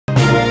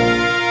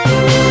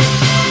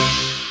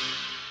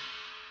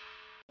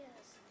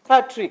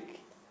Patrick,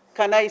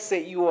 can I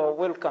say you are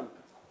welcome?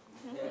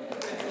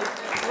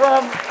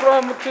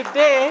 From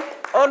today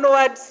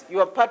onwards,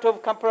 you are part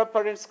of Kampala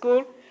Parent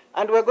School,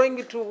 and we're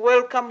going to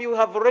welcome you.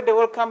 Have already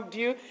welcomed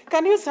you.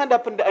 Can you stand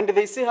up and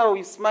they see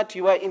how smart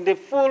you are in the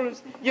full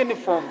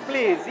uniform,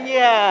 please?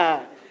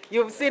 Yeah.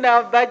 You've seen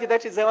our badge,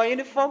 that is our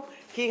uniform.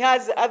 He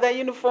has other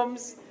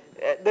uniforms.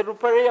 The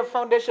Rupareya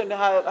Foundation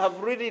have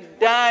really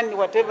done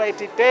whatever it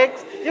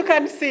takes. You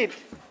can sit.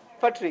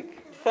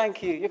 Patrick,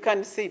 thank you. You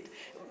can sit.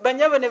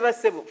 Banyaba never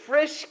say,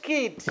 fresh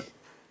kid.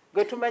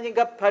 Go to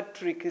Manyinga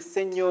Patrick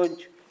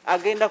Senyonj.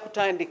 Agenda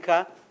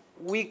kutandika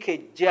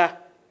wikeja.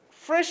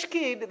 Fresh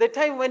kid, the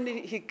time when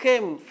he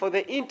came for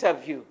the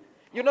interview,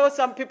 you know,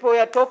 some people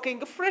were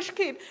talking, fresh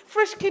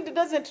kid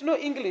doesn't know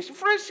English,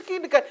 fresh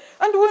kid.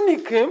 And when he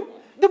came,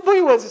 the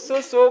boy was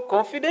so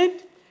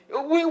confident.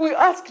 We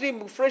asked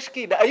him, fresh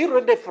kid, are you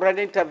ready for an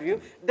interview?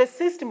 The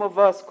system of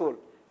our school,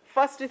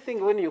 first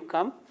thing when you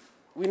come,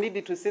 we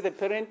need to see the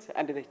parent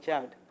and the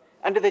child.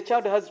 And the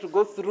child has to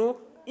go through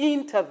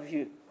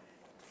interview.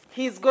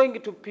 He's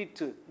going to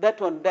P2. That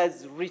one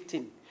does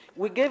written.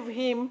 We gave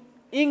him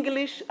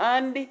English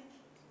and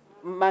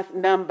math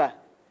number.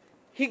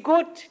 He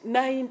got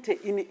 90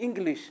 in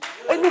English.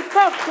 And in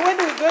fact, when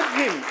we gave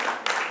him,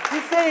 he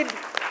said,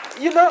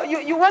 you know,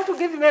 you want to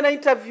give him an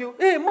interview?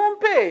 Hey,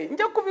 Mompe,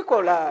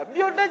 njakubikola,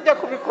 bioda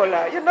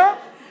njakubikola, you know?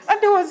 And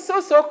he was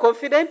so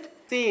confident.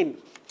 Seeing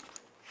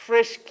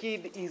fresh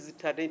kid is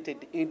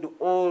talented in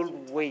all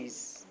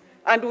ways.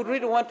 And we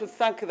really want to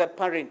thank the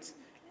parents,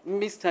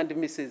 Mr. and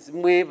Mrs.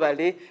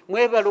 Mwebale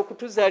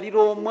okutuzalira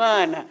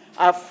omwana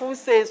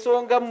afuuse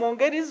ensonga mu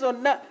ngeri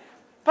zonna.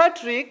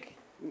 Patrick,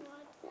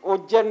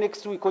 ojja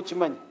next week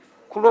okimanyi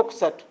ku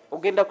Lwokusatu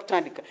ogenda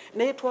kutandika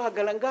naye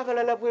twagala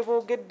ng'abalala bwe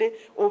boogedde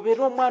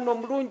obeera omwana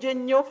omulungi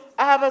ennyo,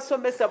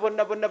 abasomesa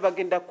bonna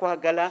bagenda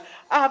kwagala,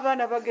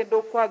 abaana bagenda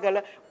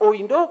okwagala,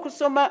 oyinza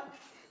okusoma.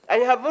 I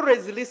have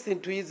always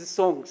listened to his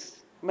songs.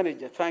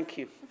 Manager, thank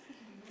you.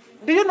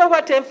 Do you know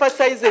what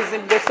emphasizes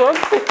in the songs?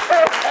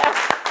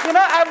 You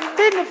know, I've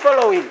been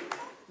following.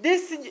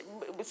 This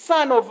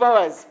son of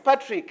ours,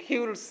 Patrick, he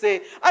will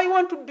say, I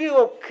want to be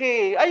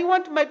okay. I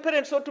want my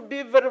parents all to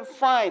be very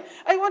fine.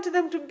 I want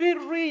them to be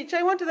rich.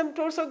 I want them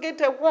to also get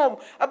a home.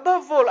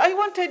 Above all, I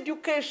want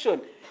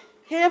education.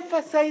 He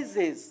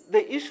emphasizes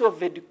the issue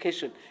of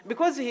education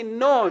because he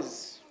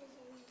knows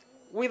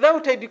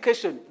without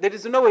education, there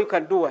is no way you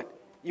can do what?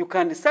 You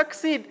can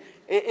succeed.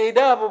 It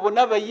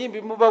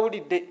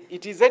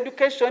is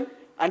education.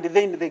 And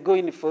then they go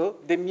in for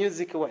the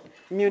music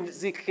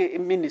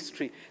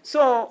ministry.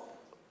 So,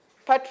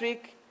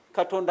 Patrick,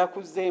 Katonda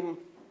kuzem,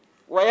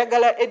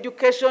 wayagala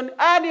education,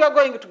 and you are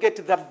going to get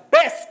the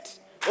best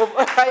of,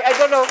 I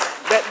don't know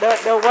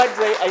the words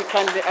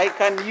I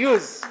can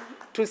use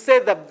to say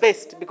the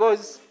best,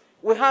 because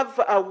we have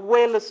a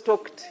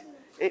well-stocked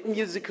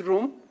music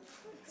room.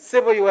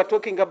 Sebo, you were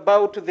talking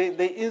about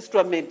the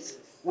instruments.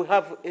 We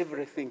have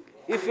everything.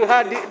 If you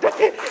had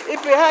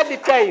the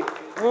time,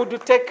 we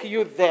would take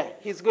you there.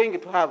 He's going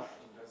to have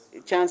a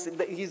chance.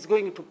 He's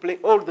going to play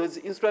all those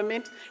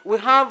instruments. We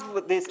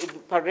have this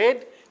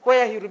parade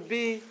where he will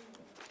be,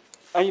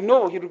 I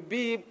know he will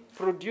be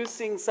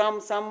producing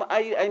some songs.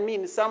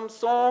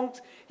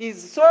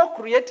 He's so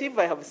creative.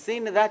 I have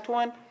seen that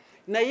one.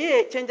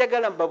 Naye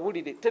chenjagala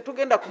mbabulire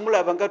tetugenda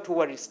kumulaba nga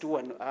tourist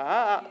wano.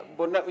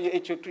 Bona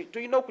ekyo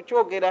tuyina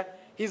okukyogera.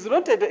 He's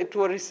not a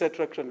tourist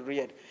attraction,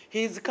 really.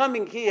 He's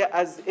coming here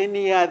as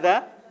any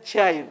other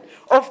child.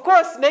 Of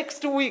course,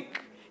 next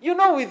week, you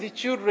know, with the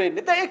children,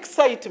 the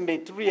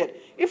excitement, really.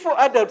 If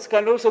adults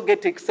can also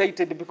get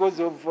excited because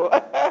of,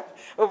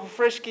 of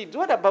fresh kids,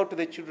 what about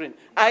the children?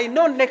 I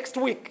know next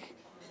week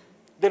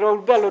there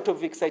will be a lot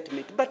of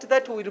excitement, but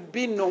that will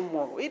be no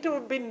more. It will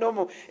be no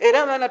more.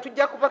 Eramana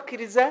tujja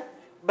kubakiriza,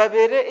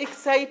 babere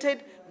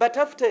excited, but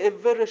after a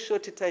very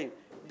short time,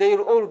 they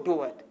will all do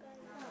what?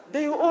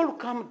 They all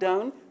come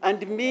down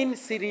and mean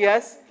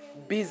serious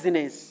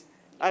business.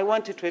 I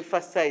wanted to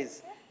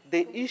emphasize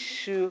the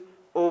issue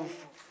of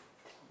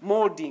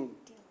molding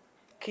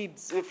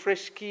kids,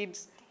 fresh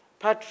kids.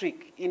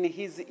 Patrick, in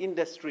his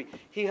industry,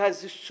 he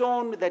has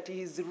shown that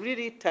he is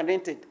really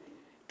talented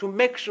to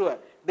make sure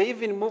they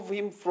even move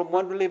him from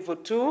one level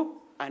to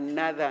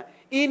another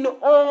in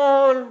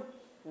all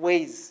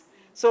ways.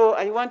 So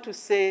I want to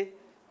say,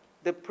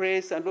 the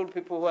press and all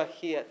people who are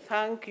here,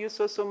 thank you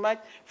so much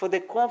for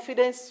the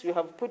confidence you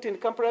have put in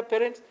Kampala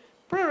parents.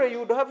 Probably you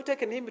would have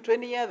taken him to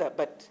any other,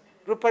 but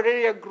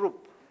Rupareya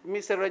Group,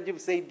 Mr. Rajiv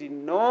said,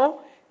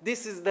 no,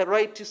 this is the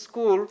right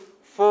school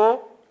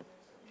for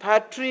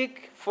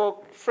Patrick, for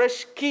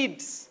fresh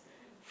kids.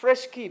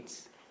 Fresh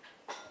kids.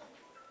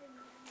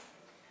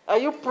 Are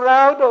you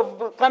proud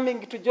of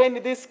coming to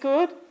join this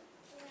school?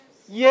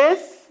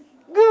 Yes?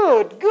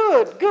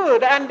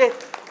 Good. And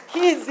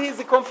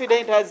he's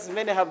confident, as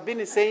many have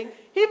been saying.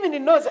 He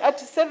even knows at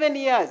 7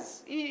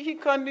 years, he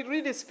can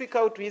really speak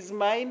out his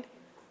mind.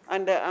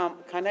 And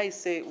can I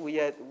say we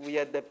are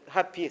the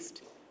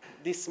happiest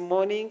this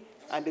morning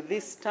and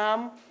this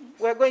term.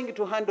 We are going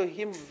to handle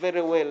him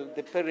very well,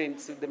 the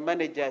parents, the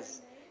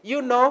managers.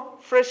 you know,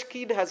 fresh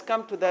kid has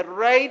come to the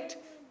right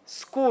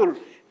school.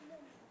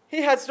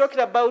 He has talked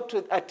about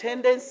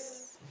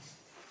attendance.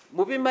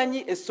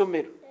 Mubimanyi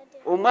essomero.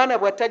 Omwana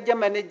bw'atajja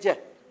manager.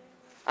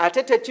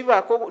 Ate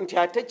tekibaako nti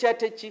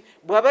ate ki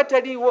bw'aba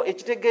taliiwo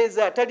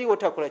ekitegeeza taliiwo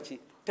takola ki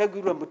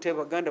tagirwa mutwe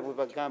Baganda bwe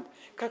bagamba.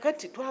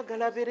 Kakati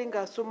twagala abeere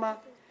ng'asoma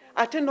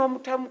ate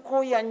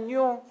n'omutamukooya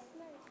nnyo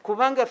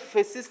kubanga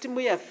ffe system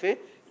yaffe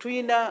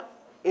tuyina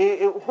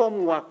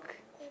homework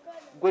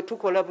gwe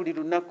tukola buli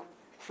lunaku.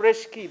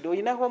 Fresh kid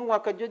oyina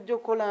homework gy'ojja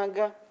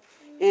okolanga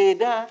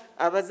era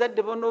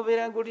abazadde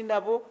bonoobeera ng'oli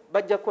nabo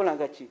bajja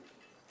kukolanga ki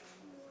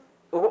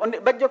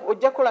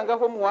ojja kukolanga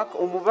homework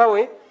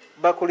omubawe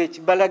bakole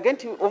kibalage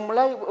nti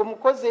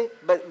omukoze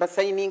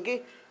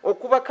basayininge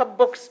okuba ka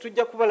box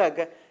tujja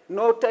kubalaga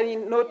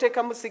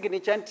n'oteekamu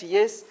signature nti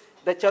yes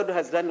the child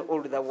has done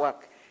all the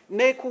work.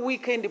 Ne ku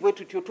weekend bwe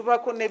tutyo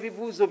tubaako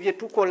n'ebibuuzo bye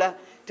tukola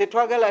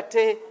tetwagala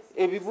te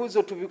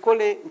ebibuuzo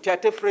tubikole nti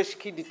ate fresh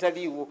kid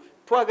taliiwo.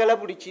 Twagala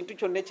buli kintu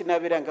kyonna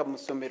ekinaabeeranga mu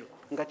ssomero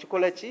nga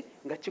kikola ki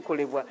nga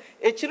kikolebwa.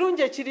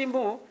 Ekirungi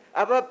ekirimu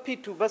aba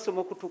P2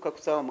 basoma okutuuka ku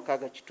ssaawa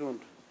 6:30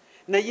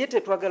 naye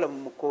tetwagala mu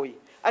mukooyi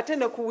ate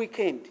ne ku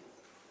weekend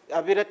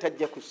abeera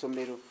tajja ku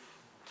ssomero.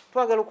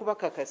 Twagala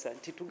okubakakasa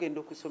nti tugenda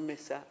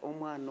okusomesa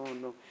omwana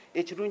ono.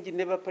 Ekirungi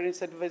ne ba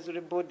Parents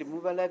Advisory Board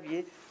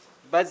mubalabye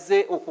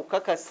bazze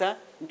okukakasa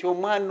nti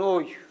omwana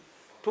oyo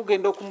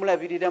tugenda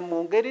okumulabirira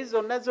mu ngeri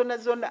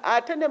zonna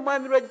ate ne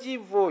mwami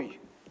Rajiv oyo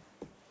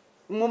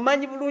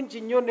mumanyi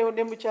bulungi nnyo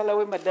ne mukyala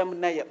we Madamu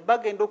Naya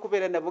bagenda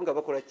okubeera nabo nga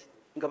bakola ki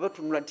nga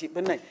batunula nti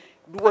banaye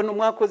wano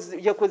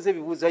yakoze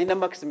ebibuuzo alina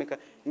makisimeka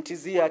nti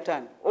ziya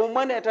 5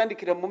 omwana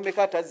yatandikira mu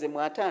mmeka atazze mu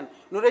 5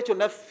 n'olwekyo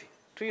naffe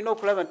tulina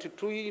okulaba nti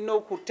tulina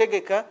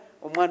okutegeka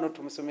omwana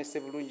otumusomese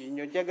bulungi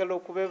nnyo. Njagala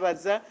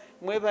okubebaza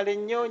mwebale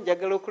nnyo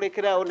njagala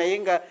okulekeraawo naye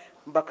nga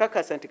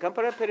mbakakasa nti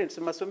Kampala Parents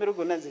masomero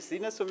gonna nze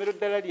sirina somero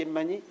ddala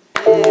lyemmanyi.